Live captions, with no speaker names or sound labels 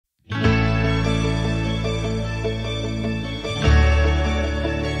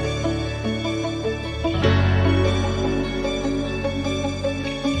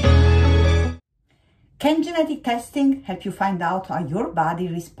Can genetic testing help you find out how your body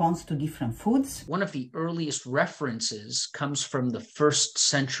responds to different foods? One of the earliest references comes from the 1st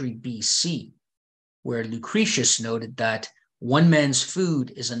century BC, where Lucretius noted that one man's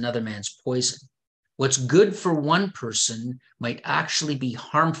food is another man's poison. What's good for one person might actually be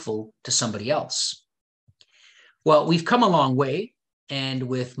harmful to somebody else. Well, we've come a long way, and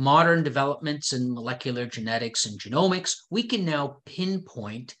with modern developments in molecular genetics and genomics, we can now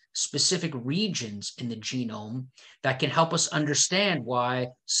pinpoint specific regions in the genome that can help us understand why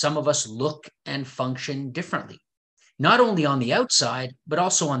some of us look and function differently, not only on the outside, but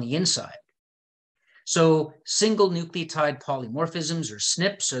also on the inside. So single nucleotide polymorphisms, or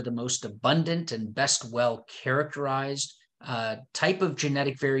SNPs, are the most abundant and best well-characterized type of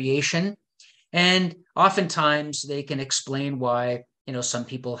genetic variation. And oftentimes they can explain why, some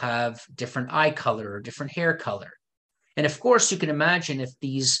people have different eye color or different hair color. And of course, you can imagine if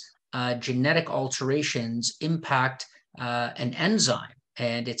these genetic alterations impact an enzyme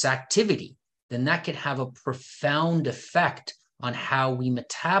and its activity, then that could have a profound effect on how we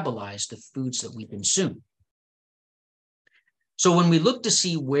metabolize the foods that we consume. So when we look to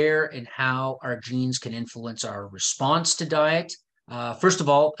see where and how our genes can influence our response to diet, first of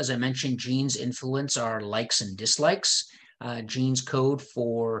all, as I mentioned, genes influence our likes and dislikes. Genes code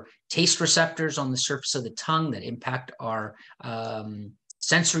for taste receptors on the surface of the tongue that impact our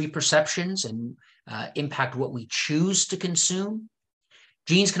sensory perceptions and impact what we choose to consume.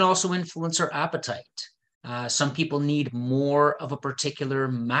 Genes can also influence our appetite. Some people need more of a particular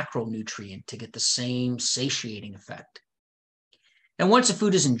macronutrient to get the same satiating effect. And once a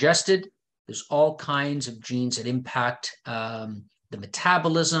food is ingested, there's all kinds of genes that impact the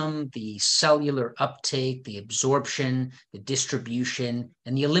metabolism, the cellular uptake, the absorption, the distribution,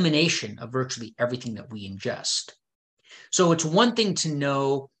 and the elimination of virtually everything that we ingest. So it's one thing to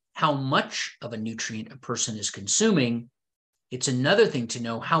know how much of a nutrient a person is consuming. It's another thing to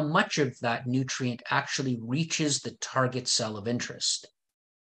know how much of that nutrient actually reaches the target cell of interest.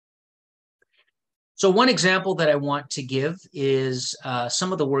 So one example that I want to give is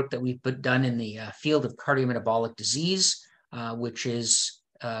some of the work that we've done in the field of cardiometabolic disease, which is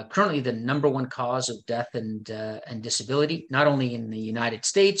currently the #1 cause of death and disability, not only in the United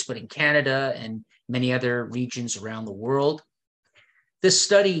States, but in Canada and many other regions around the world. This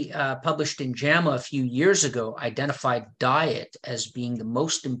study published in JAMA a few years ago identified diet as being the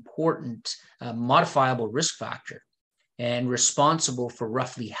most important modifiable risk factor and responsible for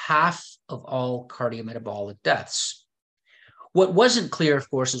roughly half of all cardiometabolic deaths. What wasn't clear, of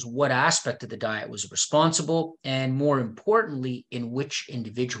course, is what aspect of the diet was responsible, and more importantly, in which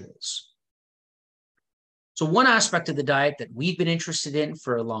individuals. So one aspect of the diet that we've been interested in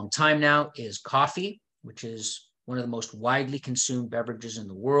for a long time now is coffee, which is one of the most widely consumed beverages in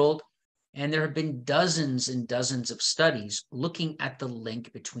the world. And there have been dozens and dozens of studies looking at the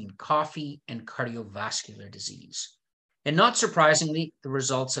link between coffee and cardiovascular disease. And not surprisingly, the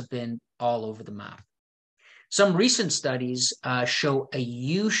results have been all over the map. Some recent studies show a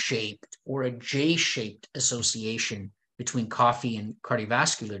U-shaped or a J-shaped association between coffee and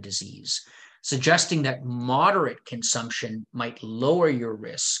cardiovascular disease, suggesting that moderate consumption might lower your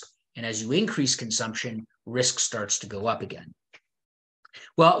risk. And as you increase consumption, risk starts to go up again.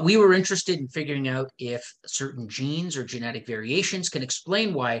 Well, we were interested in figuring out if certain genes or genetic variations can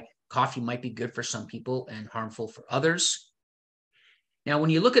explain why coffee might be good for some people and harmful for others. Now,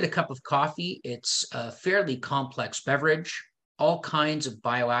 when you look at a cup of coffee, it's a fairly complex beverage, all kinds of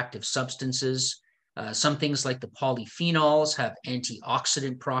bioactive substances. Some things like the polyphenols have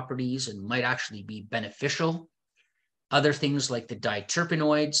antioxidant properties and might actually be beneficial. Other things like the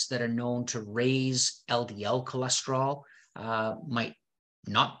diterpenoids that are known to raise LDL cholesterol might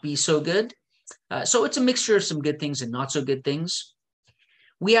not be so good. So it's a mixture of some good things and not so good things.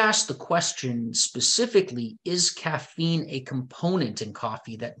 We asked the question specifically, is caffeine a component in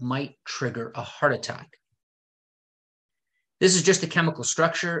coffee that might trigger a heart attack? This is just the chemical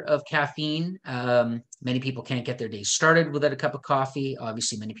structure of caffeine. Many people can't get their day started without a cup of coffee.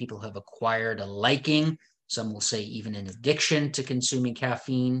 Obviously, many people have acquired a liking. Some will say even an addiction to consuming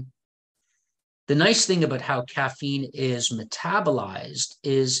caffeine. The nice thing about how caffeine is metabolized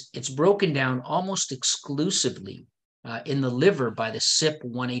is it's broken down almost exclusively in the liver by the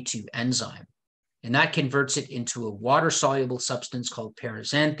CYP1A2 enzyme. And that converts it into a water-soluble substance called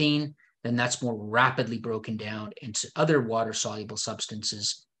paraxanthine. Then that's more rapidly broken down into other water-soluble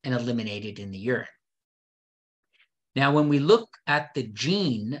substances and eliminated in the urine. Now, when we look at the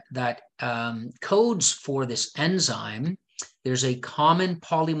gene that codes for this enzyme, there's a common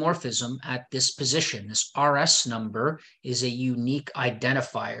polymorphism at this position. This RS number is a unique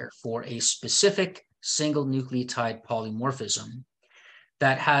identifier for a specific single nucleotide polymorphism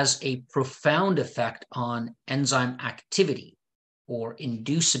that has a profound effect on enzyme activity or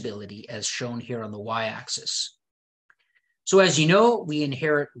inducibility, as shown here on the y-axis. So as you know, we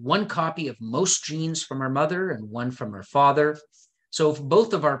inherit one copy of most genes from our mother and one from our father. So if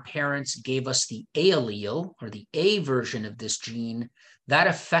both of our parents gave us the A allele, or the A version of this gene, that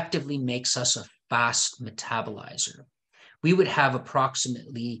effectively makes us a fast metabolizer. We would have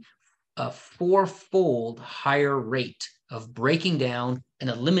approximately a 4-fold higher rate of breaking down and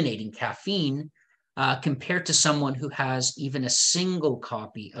eliminating caffeine compared to someone who has even a single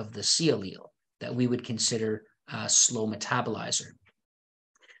copy of the C allele that we would consider a slow metabolizer.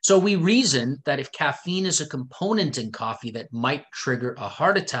 So we reason that if caffeine is a component in coffee that might trigger a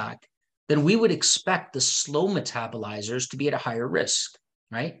heart attack, then we would expect the slow metabolizers to be at a higher risk,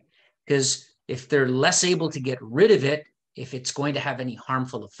 right? Because if they're less able to get rid of it, if it's going to have any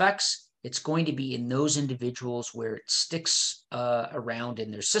harmful effects, it's going to be in those individuals where it sticks around in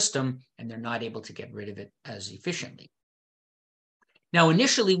their system and they're not able to get rid of it as efficiently. Now,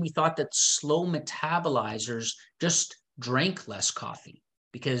 initially, we thought that slow metabolizers just drank less coffee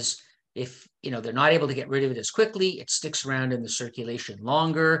because if they're not able to get rid of it as quickly, it sticks around in the circulation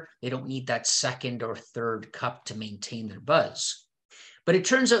longer. They don't need that second or third cup to maintain their buzz. But it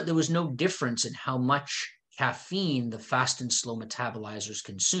turns out there was no difference in how much caffeine the fast and slow metabolizers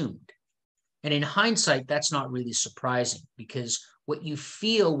consumed. And in hindsight, that's not really surprising because what you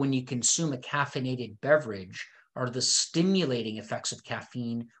feel when you consume a caffeinated beverage are the stimulating effects of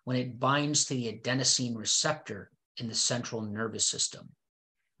caffeine when it binds to the adenosine receptor in the central nervous system.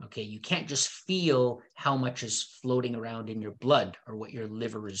 Okay, you can't just feel how much is floating around in your blood or what your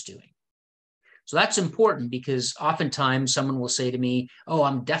liver is doing. So that's important because oftentimes someone will say to me, oh,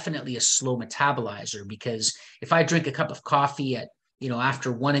 I'm definitely a slow metabolizer because if I drink a cup of coffee at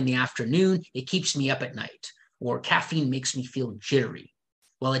after 1 in the afternoon, it keeps me up at night, or caffeine makes me feel jittery.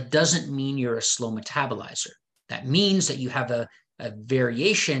 Well, it doesn't mean you're a slow metabolizer. That means that you have a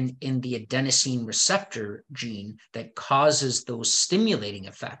variation in the adenosine receptor gene that causes those stimulating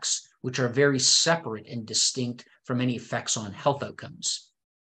effects, which are very separate and distinct from any effects on health outcomes.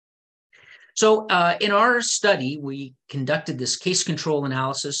 So in our study, we conducted this case control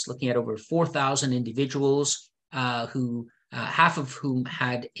analysis looking at over 4,000 individuals who half of whom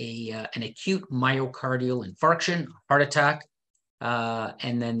had an acute myocardial infarction, heart attack,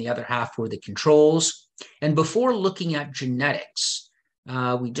 and then the other half were the controls. And before looking at genetics,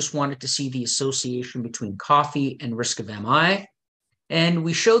 we just wanted to see the association between coffee and risk of MI. And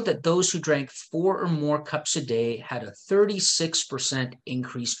we showed that those who drank 4 or more cups a day had a 36%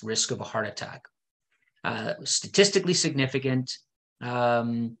 increased risk of a heart attack. Statistically significant,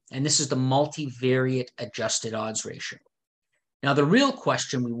 and this is the multivariate adjusted odds ratio. Now, the real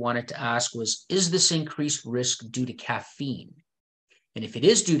question we wanted to ask was, is this increased risk due to caffeine? And if it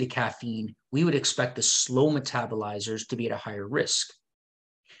is due to caffeine, we would expect the slow metabolizers to be at a higher risk.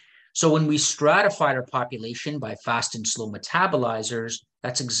 So when we stratified our population by fast and slow metabolizers,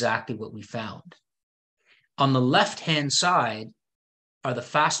 that's exactly what we found. On the left-hand side are the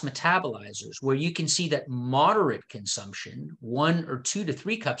fast metabolizers, where you can see that moderate consumption, 1 or 2 to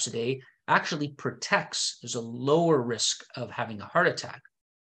 3 cups a day, actually protects. There's a lower risk of having a heart attack.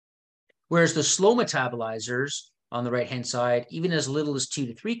 Whereas the slow metabolizers on the right-hand side, even as little as 2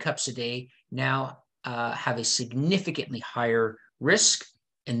 to 3 cups a day, now have a significantly higher risk.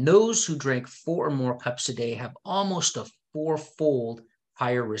 And those who drank 4 or more cups a day have almost a 4-fold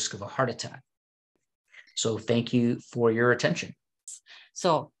higher risk of a heart attack. So thank you for your attention.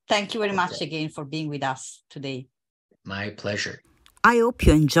 So thank you very much again for being with us today. My pleasure. I hope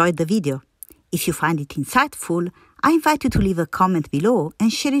you enjoyed the video. If you find it insightful, I invite you to leave a comment below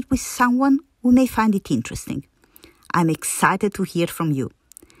and share it with someone who may find it interesting. I'm excited to hear from you.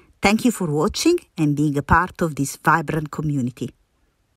 Thank you for watching and being a part of this vibrant community.